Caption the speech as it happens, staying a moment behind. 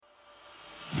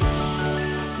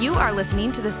You are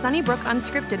listening to the Sunnybrook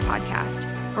Unscripted podcast,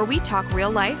 where we talk real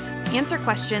life, answer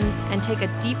questions, and take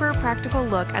a deeper practical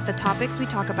look at the topics we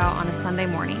talk about on a Sunday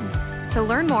morning. To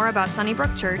learn more about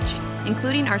Sunnybrook Church,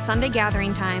 including our Sunday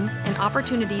gathering times and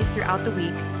opportunities throughout the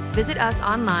week, visit us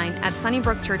online at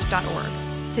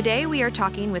sunnybrookchurch.org. Today we are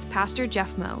talking with Pastor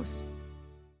Jeff Moes.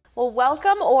 Well,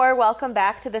 welcome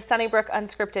back to the Sunnybrook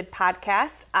Unscripted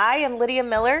podcast. I am Lydia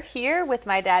Miller here with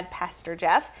my dad, Pastor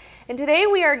Jeff, and today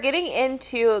we are getting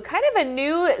into kind of a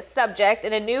new subject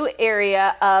in a new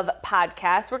area of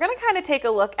podcasts. We're going to kind of take a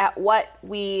look at what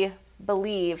we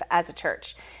believe as a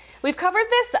church. We've covered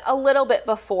this a little bit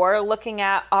before, looking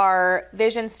at our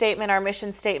vision statement, our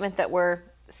mission statement, that we're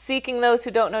seeking those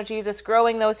who don't know Jesus,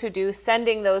 growing those who do,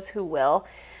 sending those who will.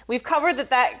 We've covered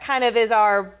that kind of is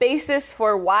our basis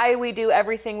for why we do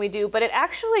everything we do, but it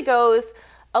actually goes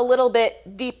a little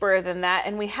bit deeper than that.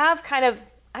 And we have kind of,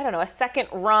 a second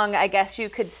rung, I guess you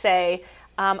could say,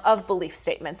 of belief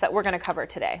statements that we're going to cover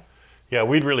today. Yeah,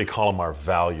 we'd really call them our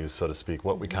values, so to speak,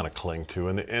 what we kind of cling to.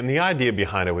 And the idea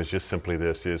behind it was just simply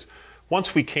this is,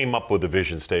 once we came up with the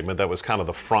vision statement, that was kind of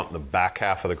the front and the back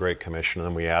half of the Great Commission, and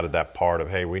then we added that part of,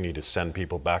 hey, we need to send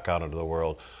people back out into the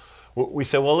world. We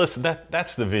said, well, listen,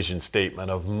 that's the vision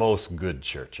statement of most good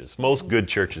churches. Most good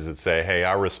churches that say, hey,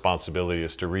 our responsibility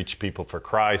is to reach people for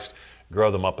Christ,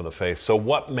 grow them up in the faith. So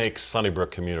what makes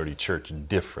Sunnybrook Community Church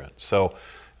different? So,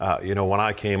 when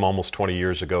I came almost 20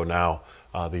 years ago now,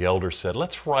 the elders said,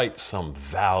 let's write some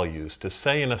values to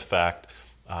say, in effect,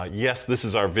 yes, this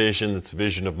is our vision, it's the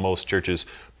vision of most churches,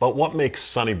 but what makes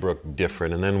Sunnybrook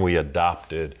different? And then we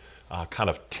adopted kind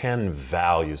of 10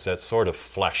 values that sort of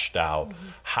fleshed out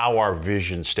how our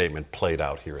vision statement played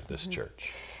out here at this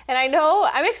church. And I know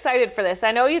I'm excited for this.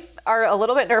 I know you are a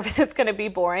little bit nervous it's going to be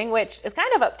boring, which is kind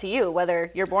of up to you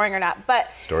whether you're boring or not.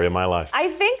 But story of my life. I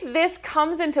think this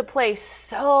comes into play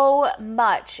so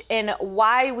much in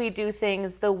why we do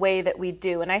things the way that we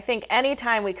do. And I think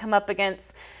anytime we come up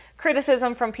against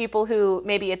criticism from people who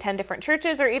maybe attend different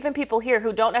churches, or even people here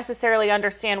who don't necessarily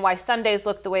understand why Sundays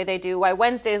look the way they do, why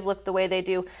Wednesdays look the way they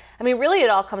do. I mean, really it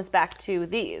all comes back to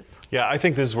these. Yeah, I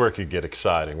think this is where it could get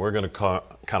exciting. We're going to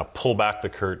kind of pull back the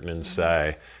curtain and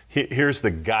say, here's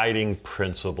the guiding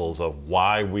principles of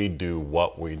why we do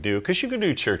what we do. Because you can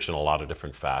do church in a lot of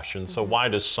different fashions. So why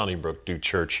does Sunnybrook do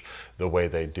church the way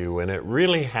they do? And it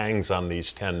really hangs on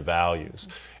these 10 values.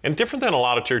 And different than a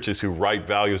lot of churches who write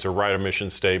values or write a mission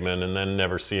statement and then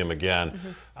never see them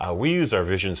again, we use our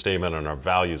vision statement and our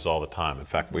values all the time. In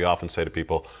fact, we often say to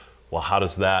people, well, how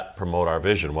does that promote our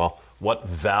vision? Well, what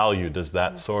value does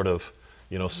that sort of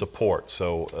support?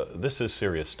 So this is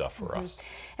serious stuff for us.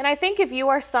 And I think if you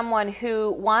are someone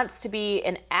who wants to be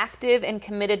an active and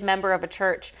committed member of a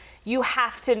church, you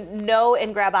have to know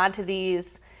and grab onto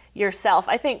these yourself.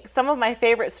 I think some of my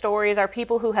favorite stories are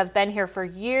people who have been here for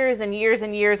years and years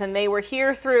and years, and they were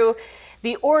here through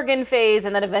the organ phase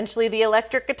and then eventually the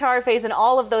electric guitar phase and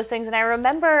all of those things. And I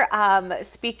remember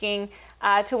speaking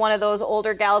to one of those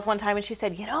older gals one time, and she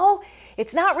said,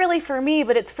 it's not really for me,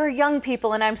 but it's for young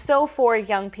people, and I'm so for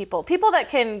young people. People that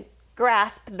can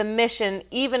grasp the mission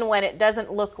even when it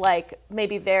doesn't look like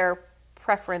maybe their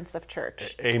preference of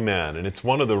church. Amen. And it's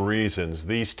one of the reasons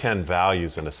these 10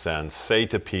 values, in a sense, say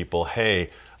to people, hey,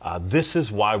 this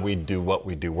is why we do what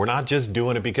we do. We're not just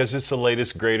doing it because it's the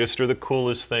latest, greatest, or the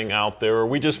coolest thing out there, or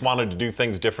we just wanted to do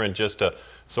things different just to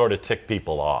sort of tick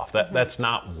people off. That's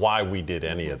not why we did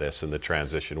any of this in the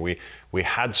transition. We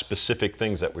had specific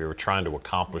things that we were trying to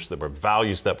accomplish, that were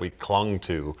values that we clung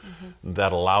to,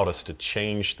 that allowed us to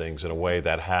change things in a way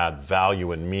that had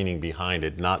value and meaning behind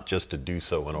it, not just to do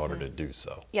so in order to do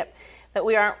so. Yep. That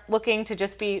we aren't looking to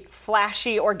just be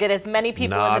flashy or get as many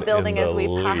people in the building as we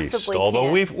possibly can.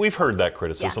 Although we've heard that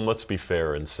criticism. Let's be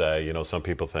fair and say, some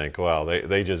people think, well,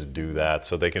 they just do that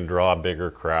so they can draw a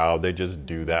bigger crowd. They just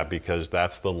do that because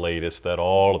that's the latest that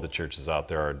all of the churches out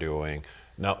there are doing.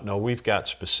 No, we've got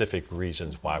specific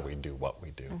reasons why we do what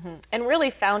we do. And really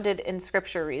founded in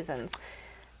Scripture reasons.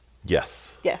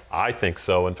 Yes. I think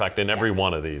so. In fact, in every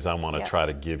one of these, I want to try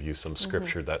to give you some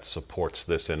scripture that supports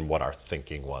this and what our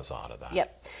thinking was out of that.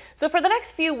 Yep. So for the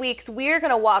next few weeks, we're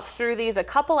going to walk through these a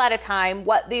couple at a time,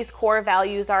 what these core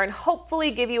values are, and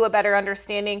hopefully give you a better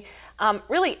understanding,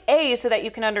 really, so that you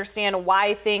can understand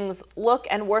why things look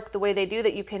and work the way they do,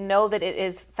 that you can know that it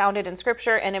is founded in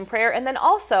Scripture and in prayer, and then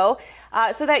also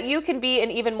so that you can be an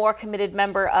even more committed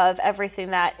member of everything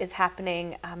that is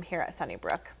happening here at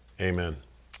Sunnybrook. Amen.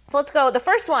 So let's go. The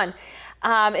first one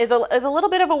is a little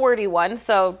bit of a wordy one,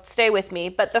 so stay with me.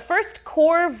 But the first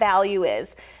core value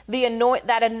is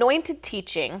that anointed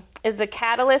teaching is the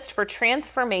catalyst for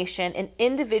transformation in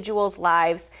individuals'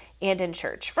 lives and in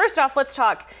church. First off, let's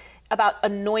talk about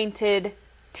anointed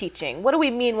teaching. What do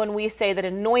we mean when we say that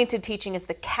anointed teaching is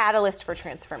the catalyst for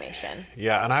transformation?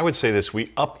 Yeah, and I would say this, we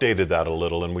updated that a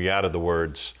little and we added the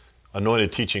words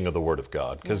anointed teaching of the Word of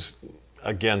God, because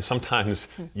again, sometimes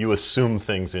you assume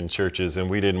things in churches and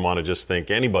we didn't want to just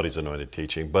think anybody's anointed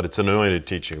teaching, but it's anointed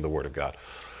teaching of the Word of God.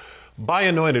 By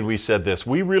anointed, we said this,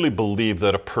 we really believe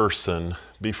that a person,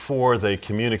 before they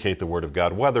communicate the Word of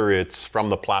God, whether it's from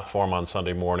the platform on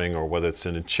Sunday morning or whether it's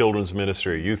in a children's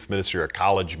ministry, or youth ministry, or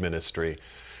college ministry,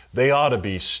 they ought to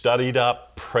be studied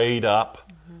up, prayed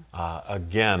up.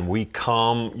 Again, we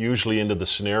come usually into the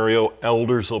scenario,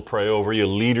 elders will pray over you,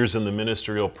 leaders in the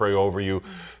ministry will pray over you.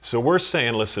 So we're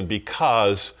saying, listen,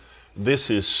 because this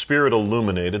is Spirit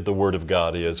illuminated, the Word of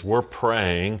God is, we're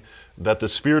praying that the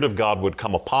Spirit of God would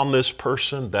come upon this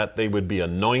person, that they would be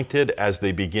anointed as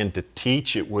they begin to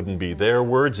teach. It wouldn't be their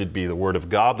words, it'd be the Word of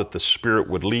God, that the Spirit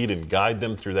would lead and guide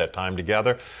them through that time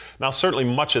together. Now, certainly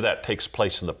much of that takes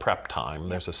place in the prep time.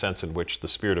 There's a sense in which the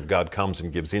Spirit of God comes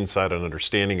and gives insight and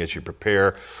understanding as you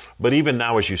prepare. But even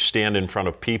now, as you stand in front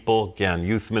of people, again,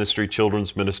 youth ministry,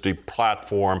 children's ministry,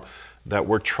 platform, that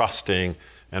we're trusting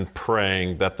and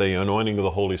praying that the anointing of the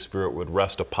Holy Spirit would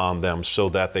rest upon them so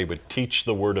that they would teach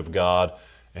the Word of God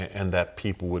and that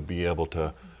people would be able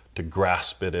to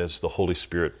grasp it as the Holy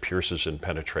Spirit pierces and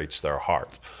penetrates their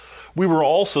hearts. We were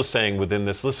also saying within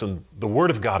this, listen, the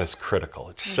Word of God is critical.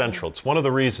 It's central. It's one of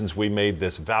the reasons we made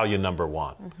this value number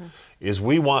one, is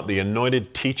we want the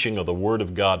anointed teaching of the Word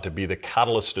of God to be the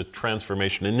catalyst of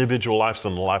transformation in individual lives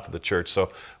and the life of the church.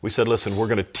 So we said, listen, we're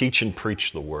going to teach and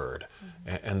preach the Word.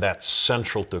 And that's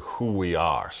central to who we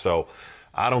are. So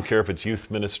I don't care if it's youth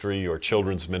ministry or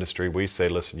children's ministry, we say,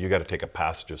 listen, you got to take a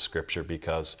passage of Scripture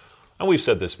because, and we've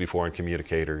said this before in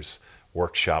Communicators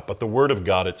Workshop, but the Word of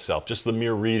God itself, just the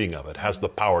mere reading of it, has the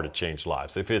power to change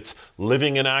lives. If it's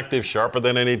living and active, sharper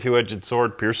than any two-edged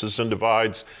sword, pierces and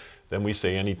divides, then we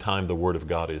say anytime the Word of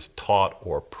God is taught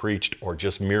or preached or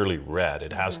just merely read,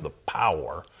 it has the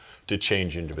power to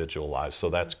change individual lives.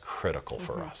 So that's critical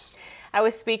for us. I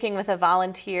was speaking with a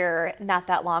volunteer not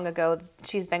that long ago.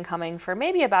 She's been coming for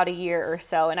maybe about a year or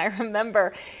so. And I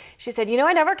remember she said,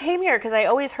 I never came here because I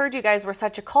always heard you guys were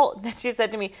such a cult. And she said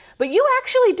to me, but you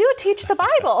actually do teach the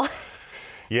Bible.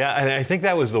 Yeah, and I think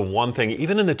that was the one thing,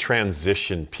 even in the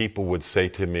transition, people would say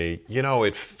to me,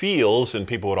 it feels, and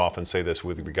people would often say this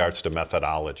with regards to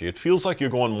methodology, it feels like you're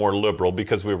going more liberal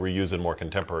because we were using more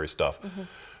contemporary stuff.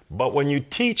 But when you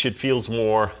teach, it feels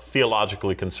more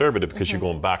theologically conservative because you're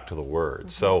going back to the Word.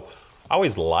 So I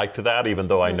always liked that, even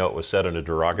though I know it was said in a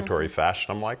derogatory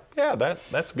fashion. I'm like, yeah,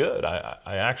 that's good. I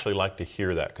actually like to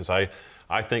hear that because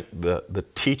I think the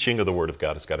teaching of the Word of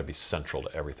God has got to be central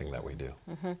to everything that we do.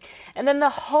 And then the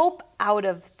hope out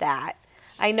of that.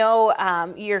 I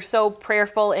know you're so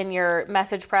prayerful in your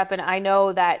message prep, and I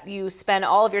know that you spend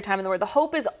all of your time in the Word. The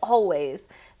hope is always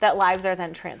that lives are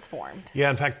then transformed. Yeah,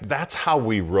 in fact, that's how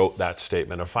we wrote that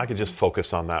statement. If I could just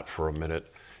focus on that for a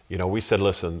minute. We said,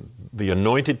 listen, the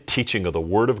anointed teaching of the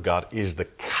Word of God is the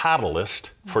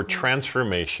catalyst for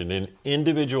transformation in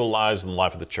individual lives and the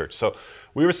life of the church. So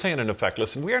we were saying, in effect,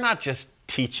 listen, we are not just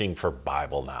teaching for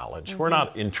Bible knowledge. We're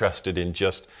not interested in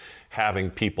just having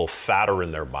people fatter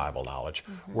in their Bible knowledge.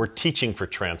 We're teaching for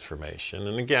transformation.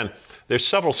 And again, there's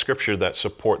several scriptures that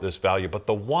support this value, but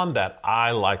the one that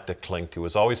I like to cling to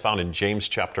is always found in James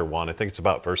chapter 1. I think it's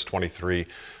about verse 23,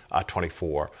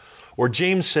 24, where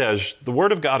James says, the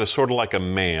Word of God is sort of like a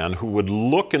man who would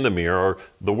look in the mirror, or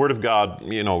the Word of God,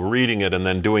 reading it and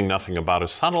then doing nothing about it.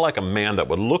 It's kind of like a man that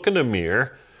would look in the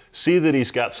mirror, see that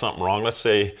he's got something wrong. Let's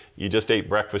say you just ate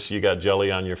breakfast, you got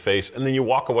jelly on your face, and then you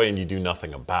walk away and you do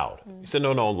nothing about it. He said,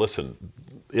 no, listen,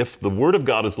 if the Word of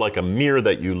God is like a mirror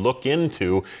that you look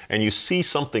into and you see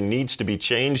something needs to be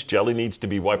changed, jelly needs to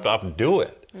be wiped off, do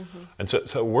it. And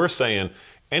so we're saying,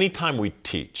 anytime we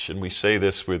teach, and we say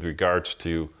this with regards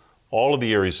to all of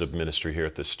the areas of ministry here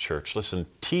at this church, listen,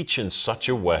 teach in such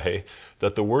a way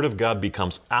that the Word of God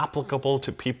becomes applicable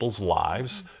to people's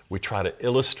lives. We try to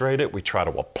illustrate it. We try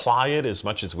to apply it as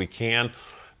much as we can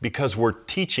because we're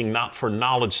teaching not for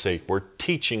knowledge's sake. We're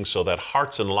teaching so that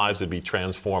hearts and lives would be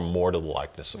transformed more to the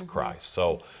likeness of Christ.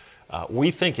 So we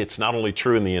think it's not only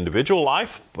true in the individual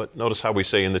life, but notice how we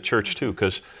say in the church too,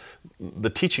 because the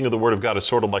teaching of the Word of God is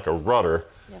sort of like a rudder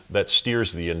that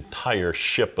steers the entire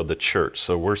ship of the church.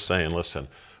 So we're saying, listen,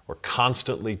 we're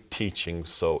constantly teaching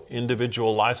so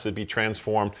individual lives would be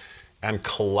transformed and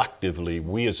collectively,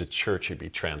 we as a church should be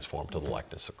transformed to the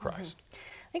likeness of Christ.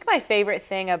 I think my favorite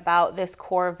thing about this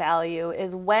core value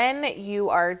is when you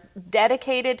are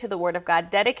dedicated to the Word of God,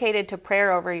 dedicated to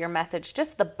prayer over your message,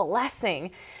 just the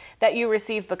blessing that you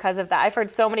receive because of that. I've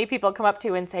heard so many people come up to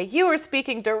you and say, you were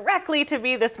speaking directly to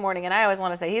me this morning. And I always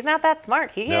want to say, he's not that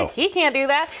smart. He can't do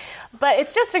that. But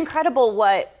it's just incredible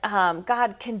what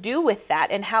God can do with that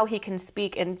and how he can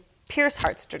speak and pierce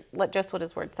hearts, just what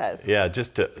his word says. Yeah,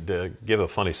 just to give a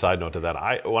funny side note to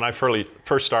that, when I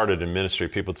first started in ministry,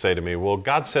 people would say to me, well,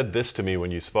 God said this to me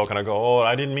when you spoke. And I go, oh,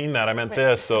 I didn't mean that. I meant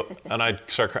this. So, and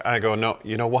I go, no,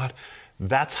 you know what?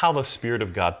 That's how the Spirit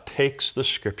of God takes the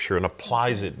Scripture and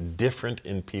applies it different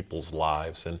in people's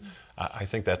lives. And I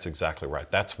think that's exactly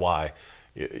right. That's why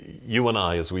you and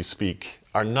I, as we speak,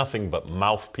 are nothing but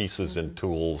mouthpieces and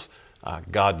tools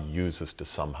God uses to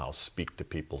somehow speak to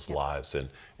people's lives.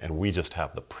 And we just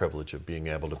have the privilege of being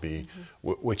able to be,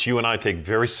 which you and I take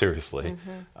very seriously,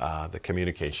 the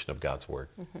communication of God's Word.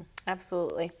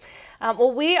 Absolutely.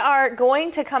 Well, we are going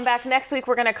to come back next week.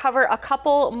 We're going to cover a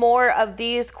couple more of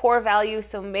these core values,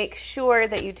 so make sure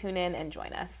that you tune in and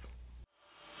join us.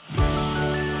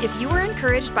 If you were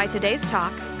encouraged by today's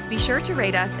talk, be sure to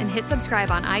rate us and hit subscribe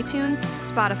on iTunes,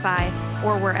 Spotify,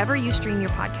 or wherever you stream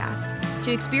your podcast.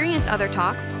 To experience other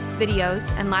talks,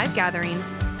 videos, and live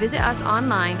gatherings, visit us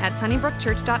online at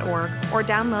sunnybrookchurch.org or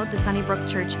download the Sunnybrook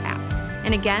Church app.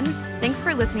 And again, thanks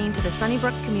for listening to the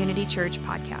Sunnybrook Community Church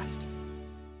podcast.